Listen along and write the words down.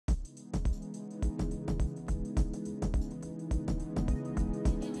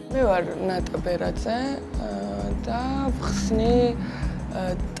მე ვარ ნატა ბერაძე და ვხსნი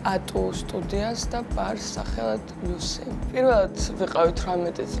ტატუ სტუდიას და ბარს სახელად ლუსი. პირველად ვიყავით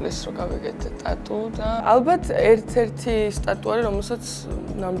 18 წლის რო გავიგეთ ტატუ და ალბათ ერთ-ერთი სტატუარი, რომელსაც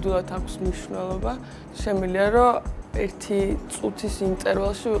ნამდვილად აქვს მნიშვნელობა, შემიძლია რომ ერთი წუთის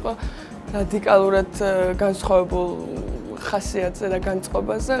ინტერვალში ვიყო რადიკალურად განსხვავებულ ხასიათზე და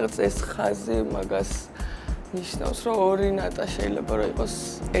განწყობაზე, ეს ხაზი მაგას ნიშნავს, რომ ორი ნატა შეიძლება რომ იყოს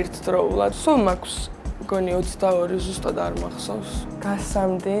ერთდროულად. სულ მაქვს მგონი 22 ზუსტად არ მახსოვს.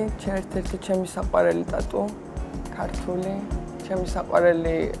 გასამდე ერთ-ერთი ჩემი საყვარელი ტატუ, ქართული, ჩემი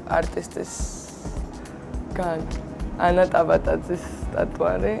საყვარელი არტისტის ანა ტაბატაძის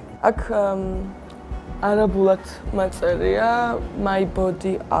ტატუარი. აქ არაბულად მაწერია my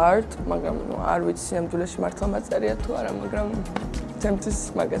body art, მაგრამ არ ვიცი სიამდვილეში მართლა მაწერია თუ არა, მაგრამ ჩემთვის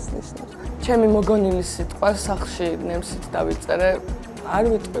მაგას ნიშნავს. ჩემი მოგონილი სიტყვა სახლში ნემსით დავიწერე, არ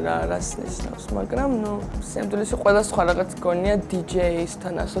ვიტყვი რა რას ნიშნავს, მაგრამ სიამდვილეში ყველა სხვა რაღაც გონია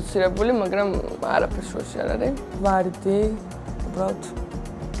DJ-ისთან ასოცირებული, მაგრამ არაფერ შუაში არ არის. ვარდი, უბრალოდ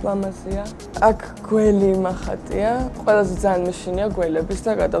ლამაზია. აქ გველი მახატია, ყველაზე ძალიან მეშინია გველების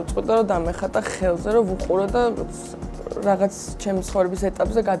და გადავწყვიტე რომ დამეხატა ხელზე, რომ ვუყურო და რაღაც ჩემი ცხოვრების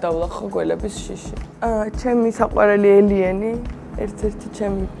ეტაპზე გადავლახო გველების შიში. ჩემი საყვარელი ელენე, ერთ-ერთი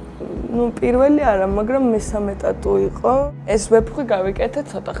ჩემი პირველი არა, მაგრამ მესამე ტატუ იყო. ეს ვეფხვი გავიკეთე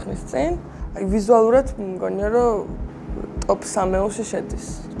ცოტა ხნის წინ. აი ვიზუალურად მგონია რომ ტოპ 3-ში შედის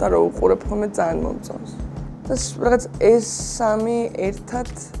და რო უყურებ ხოლმე ძალიან მომწონს. და რაღაც ეს სამი ერთად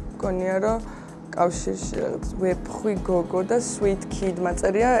მგონია რომ კავშირში რაღაც ვეფხვი გოგო და sweet kid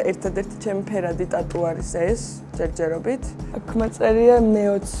მაწერია, ერთადერთი ჩემი ფერადი ტატუ არის ეს, ჯერჯერობით. აქ მაწერია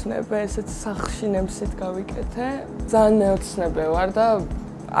მეოცნებე, ესეც სახლში ნემსით გავიკეთე. ძალიან მეოცნებე ვარ და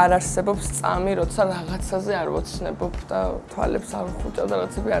არ არსებობს წამი, როცა რაღაცაზე არ ვოცნებობ და თვალებს არ ვხუჭავ და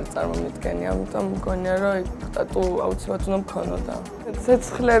რაღაცები არ წარმომიდგენი, ამიტომ მგონია რომ ტატუ აუცილებლად უნდა მქონოდა.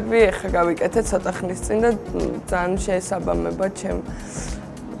 ცეცხლები ეხა გავიკეთე ცოტა ხნის წინ და ძალიან შეესაბამება ჩემ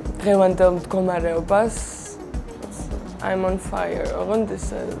დღევანდელ მდგომარეობას. I'm on fire, ოღონდ ეს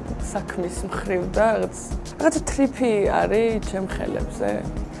საქმის მხრივ და რაღაც ტრიფი არის ჩემ ხელებზე.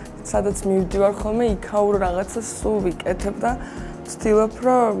 სადაც მივდივარ ხოლმე, იქაურ რაღაცას სულ ვიკეთებ და ვცდილობ,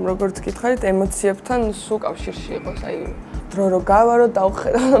 რომ როგორც გითხარით, ემოციებთან სულ კავშირში იყოს. აი, დრო რო გავარო,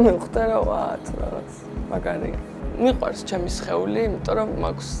 დავხედავ და მივხვდე, რომ თუ რაღაც მაგარია. მიყვარს ჩემი სხეული, იმიტომ რომ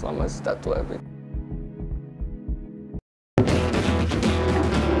მაქვს ლამაზი ტატუები.